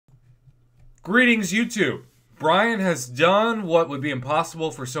Greetings, YouTube. Brian has done what would be impossible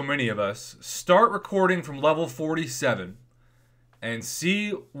for so many of us. Start recording from level 47 and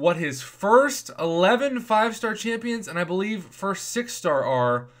see what his first 11 5-star champions and I believe first 6-star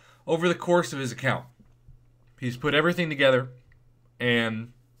are over the course of his account. He's put everything together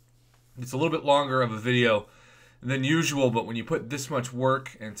and it's a little bit longer of a video than usual, but when you put this much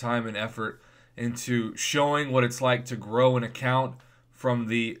work and time and effort into showing what it's like to grow an account from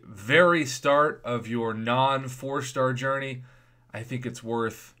the very start of your non-4-star journey, I think it's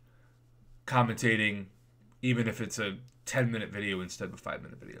worth commentating, even if it's a 10-minute video instead of a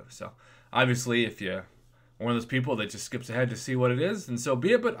 5-minute video. So obviously, if you're one of those people that just skips ahead to see what it is, then so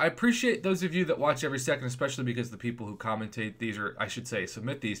be it. But I appreciate those of you that watch every second, especially because the people who commentate these, or I should say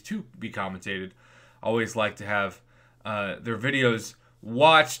submit these to be commentated, always like to have their videos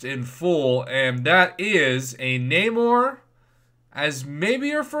watched in full. And that is a Namor as maybe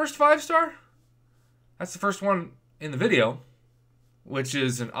your first 5-star. That's the first one in the video, which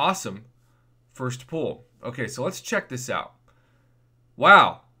is an awesome first pull. Okay, so let's check this out.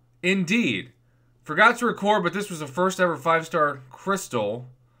 Wow, indeed. Forgot to record, but this was the first ever 5-star crystal,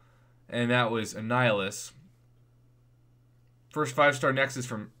 and that was Annihilus. First 5-star Nexus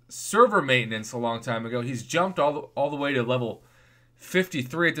from server maintenance a long time ago. He's jumped all the way to level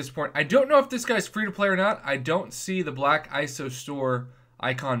 53 at this point. I don't know if this guy's free to play or not. I don't see the Black ISO store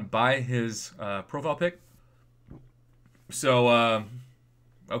icon by his profile pic. So,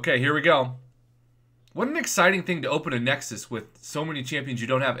 okay, here we go. What an exciting thing to open a Nexus with so many champions you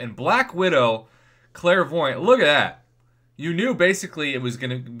don't have. And Black Widow, Clairvoyant, look at that. You knew basically it was going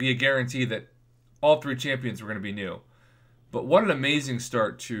to be a guarantee that all 3 champions were going to be new. But what an amazing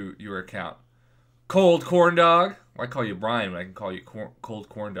start to your account. Cold Corn Dog. Well, I call you Brian when I can call you Cold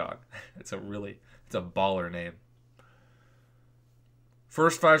Corn Dog. It's a baller name.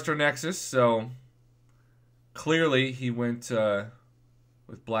 First 5-star Nexus, so clearly he went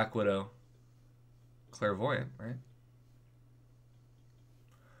with Black Widow, Clairvoyant,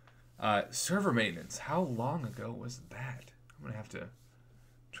 right? Server maintenance. How long ago was that? I'm going to have to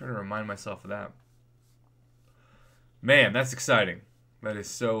try to remind myself of that. Man, that's exciting. That is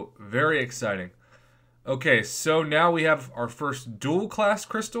so very exciting. Okay, so now we have our first dual class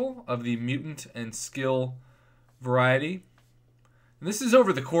crystal of the mutant and skill variety. And this is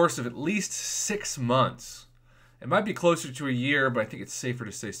over the course of at least 6 months. It might be closer to a year, but I think it's safer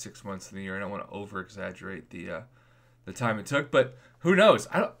to say 6 months than a year. I don't want to over-exaggerate the time it took, but who knows?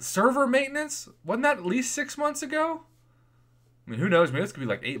 Server maintenance? Wasn't that at least 6 months ago? I mean, who knows? Maybe this could be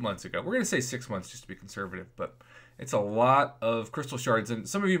like 8 months ago. We're going to say 6 months just to be conservative, but it's a lot of crystal shards. And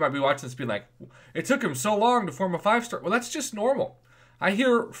some of you might be watching this being like, it took him so long to form a 5-star. Well, that's just normal. I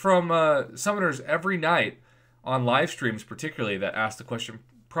hear from summoners every night on live streams particularly that ask the question,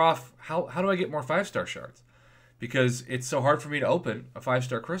 Prof, how do I get more 5-star shards? Because it's so hard for me to open a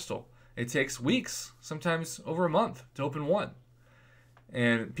 5-star crystal. It takes weeks, sometimes over a month, to open one.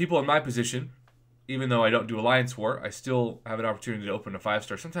 And people in my position, even though I don't do Alliance War, I still have an opportunity to open a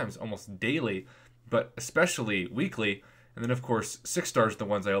 5-star, sometimes almost daily, but especially weekly. And then, of course, 6 stars are the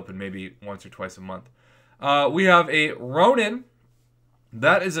ones I open maybe once or twice a month. We have a Ronin.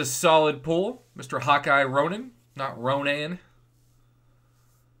 That is a solid pull. Mr. Hawkeye Ronin, not Ronan.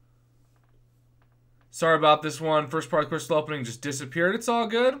 Sorry about this one. First part of the crystal opening just disappeared. It's all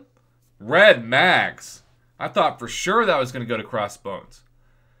good. Red Mags. I thought for sure that was going to go to Crossbones.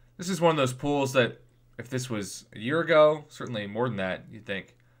 This is one of those pulls that if this was a year ago, certainly more than that, you'd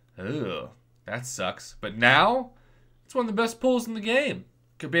think, ugh, that sucks. But now, it's one of the best pulls in the game.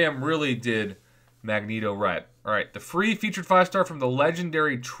 Kabam really did Magneto right. All right, the free featured 5-star from the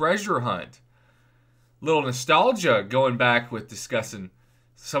legendary Treasure Hunt. Little nostalgia going back with discussing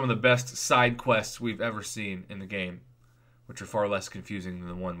some of the best side quests we've ever seen in the game, which are far less confusing than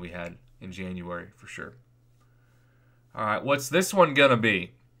the one we had in January, for sure. All right, what's this one gonna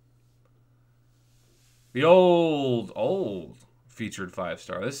be? The old featured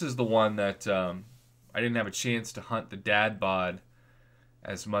 5-star. This is the one that I didn't have a chance to hunt the dad bod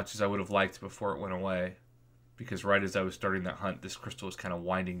as much as I would have liked before it went away, because right as I was starting that hunt, this crystal was kind of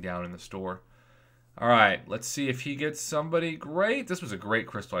winding down in the store. All right, let's see if he gets somebody great. This was a great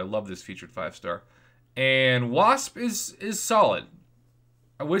crystal. I love this featured 5-star. And Wasp is solid.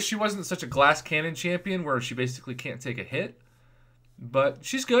 I wish she wasn't such a glass cannon champion where she basically can't take a hit, but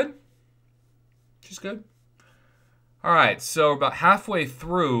she's good. She's good. All right, so about halfway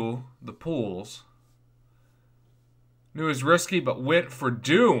through the pools. Knew it was risky, but went for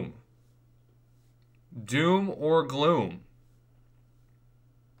Doom. Doom or Gloom?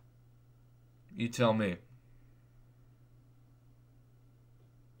 You tell me.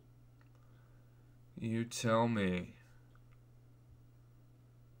 You tell me.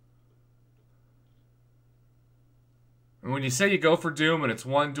 And when you say you go for Doom and it's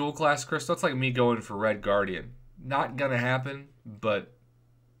one dual class crystal, it's like me going for Red Guardian. Not gonna happen, but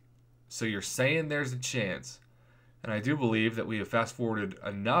so you're saying there's a chance. And I do believe that we have fast forwarded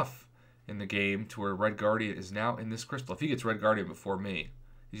enough in the game to where Red Guardian is now in this crystal. If he gets Red Guardian before me,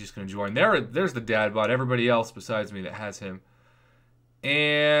 he's just gonna join. There's the dad bod. Everybody else besides me that has him.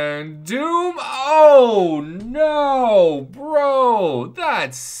 And Doom. Oh no, bro,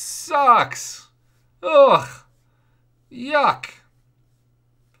 that sucks. Ugh. Yuck.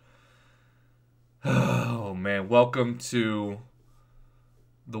 Oh, man. Welcome to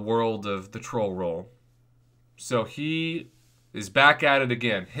the world of the troll roll. So he is back at it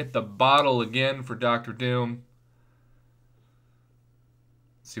again. Hit the bottle again for Dr. Doom.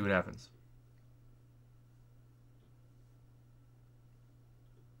 Let's see what happens.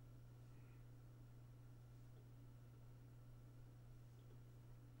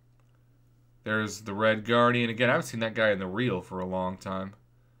 There's the Red Guardian. Again, I haven't seen that guy in the reel for a long time.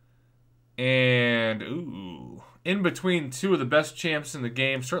 And, ooh. In between two of the best champs in the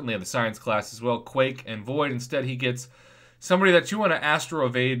game, certainly in the science class as well, Quake and Void. Instead, he gets somebody that you want to Astro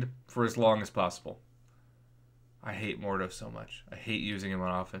Evade for as long as possible. I hate Mordo so much. I hate using him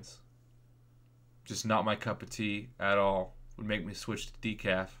on offense. Just not my cup of tea at all. Would make me switch to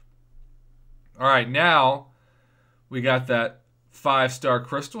decaf. Alright, now we got that 5-star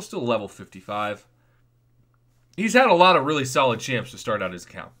crystal, still level 55. He's had a lot of really solid champs to start out his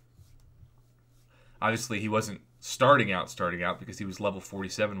account. Obviously, he wasn't starting out because he was level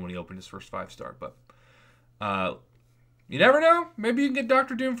 47 when he opened his first 5-star. But you never know. Maybe you can get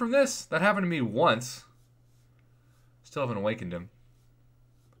Dr. Doom from this. That happened to me once. Still haven't awakened him.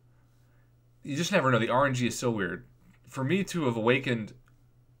 You just never know. The RNG is so weird. For me to have awakened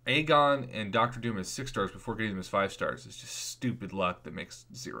Aegon and Dr. Doom as 6 stars before getting them as 5 stars is just stupid luck that makes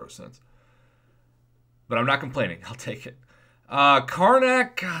 0 sense. But I'm not complaining. I'll take it.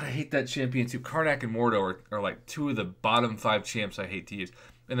 Karnak, God, I hate that champion too. Karnak and Mordo are like 2 of the bottom 5 champs I hate to use.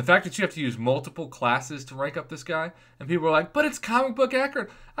 And the fact that you have to use multiple classes to rank up this guy, and people are like, but it's comic book accurate.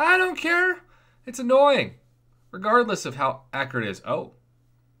 I don't care. It's annoying. Regardless of how accurate it is. Oh.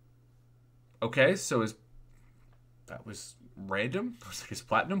 Okay, so that was random? What's his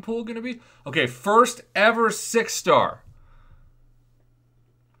platinum pool going to be? Okay, first ever 6-star.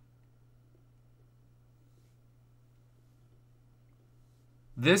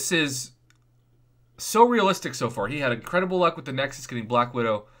 This is so realistic so far. He had incredible luck with the Nexus getting Black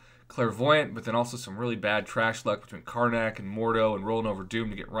Widow Clairvoyant, but then also some really bad trash luck between Karnak and Mordo and rolling over Doom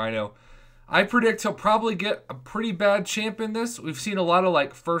to get Rhino. I predict he'll probably get a pretty bad champ in this. We've seen a lot of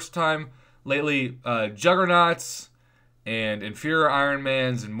like first time lately Juggernauts and inferior Iron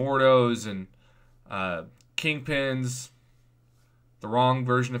Mans and Mordos and Kingpins, the wrong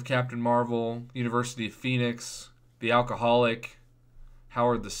version of Captain Marvel, University of Phoenix, the Alcoholic,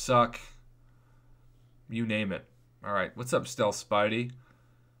 Howard the Suck, you name it. All right, what's up, Stealth Spidey?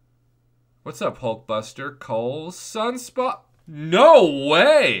 What's up, Hulkbuster? Cole, Sunspot? No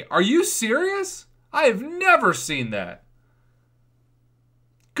way! Are you serious? I have never seen that.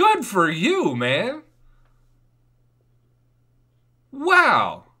 Good for you, man.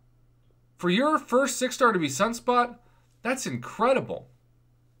 Wow. For your first 6-star to be Sunspot, that's incredible.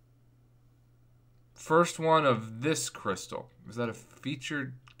 First one of this crystal. Is that a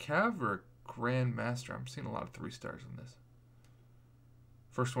featured Cav or a Grand Master? I'm seeing a lot of 3 stars on this.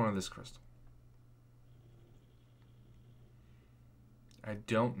 First one of this crystal. I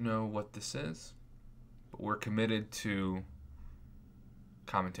don't know what this is, but we're committed to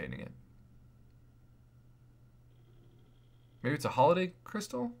commentating it. Maybe it's a holiday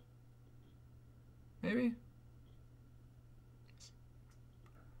crystal? Maybe?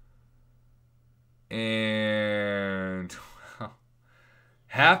 And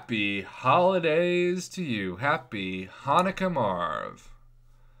happy holidays to you. Happy Hanukkah, Marv.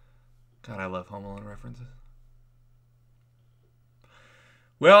 God, I love Home Alone references.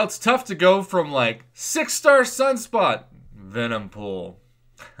 Well, it's tough to go from like 6-star Sunspot, Venom Pool.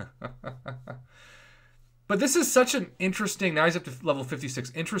 But this is such an interesting, now he's up to level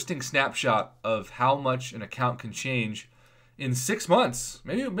 56, interesting snapshot of how much an account can change in 6 months.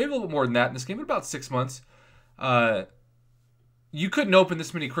 Maybe a little bit more than that in this game, but about 6 months. You couldn't open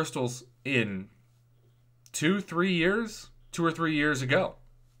this many crystals in 2 or 3 years ago.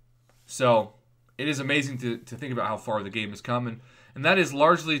 So it is amazing to think about how far the game has come, and that is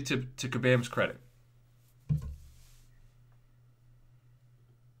largely to Kabam's credit.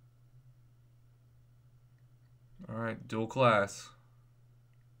 All right, dual class.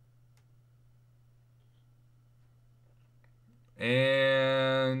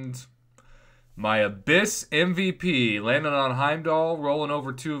 And my Abyss MVP landed on Heimdall, rolling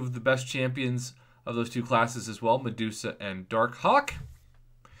over two of the best champions of those two classes as well, Medusa and Darkhawk.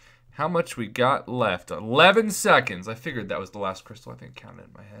 How much we got left? 11 seconds. I figured that was the last crystal, I think, counted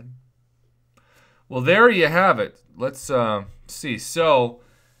in my head. Well, there you have it. Let's see. So,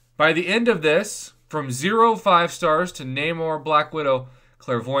 by the end of this, from 0 5 stars to Namor, Black Widow,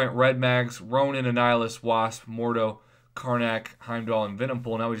 Clairvoyant, Red Mags, Ronin, Annihilus, Wasp, Mordo, Karnak, Heimdall, and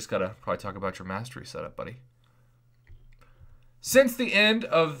Venompool. Now we just got to probably talk about your mastery setup, buddy. Since the end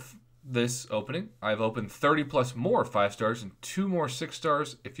of this opening, I've opened 30 plus more 5 stars and 2 more 6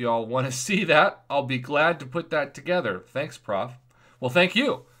 stars. If y'all want to see that, I'll be glad to put that together. Thanks, Prof. Well, thank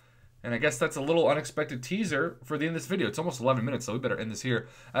you. And I guess that's a little unexpected teaser for the end of this video. It's almost 11 minutes, so we better end this here.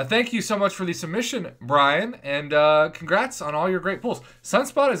 Thank you so much for the submission, Brian, and congrats on all your great pulls.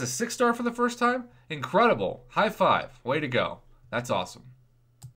 Sunspot is a 6 star for the first time. Incredible. High five. Way to go. That's awesome.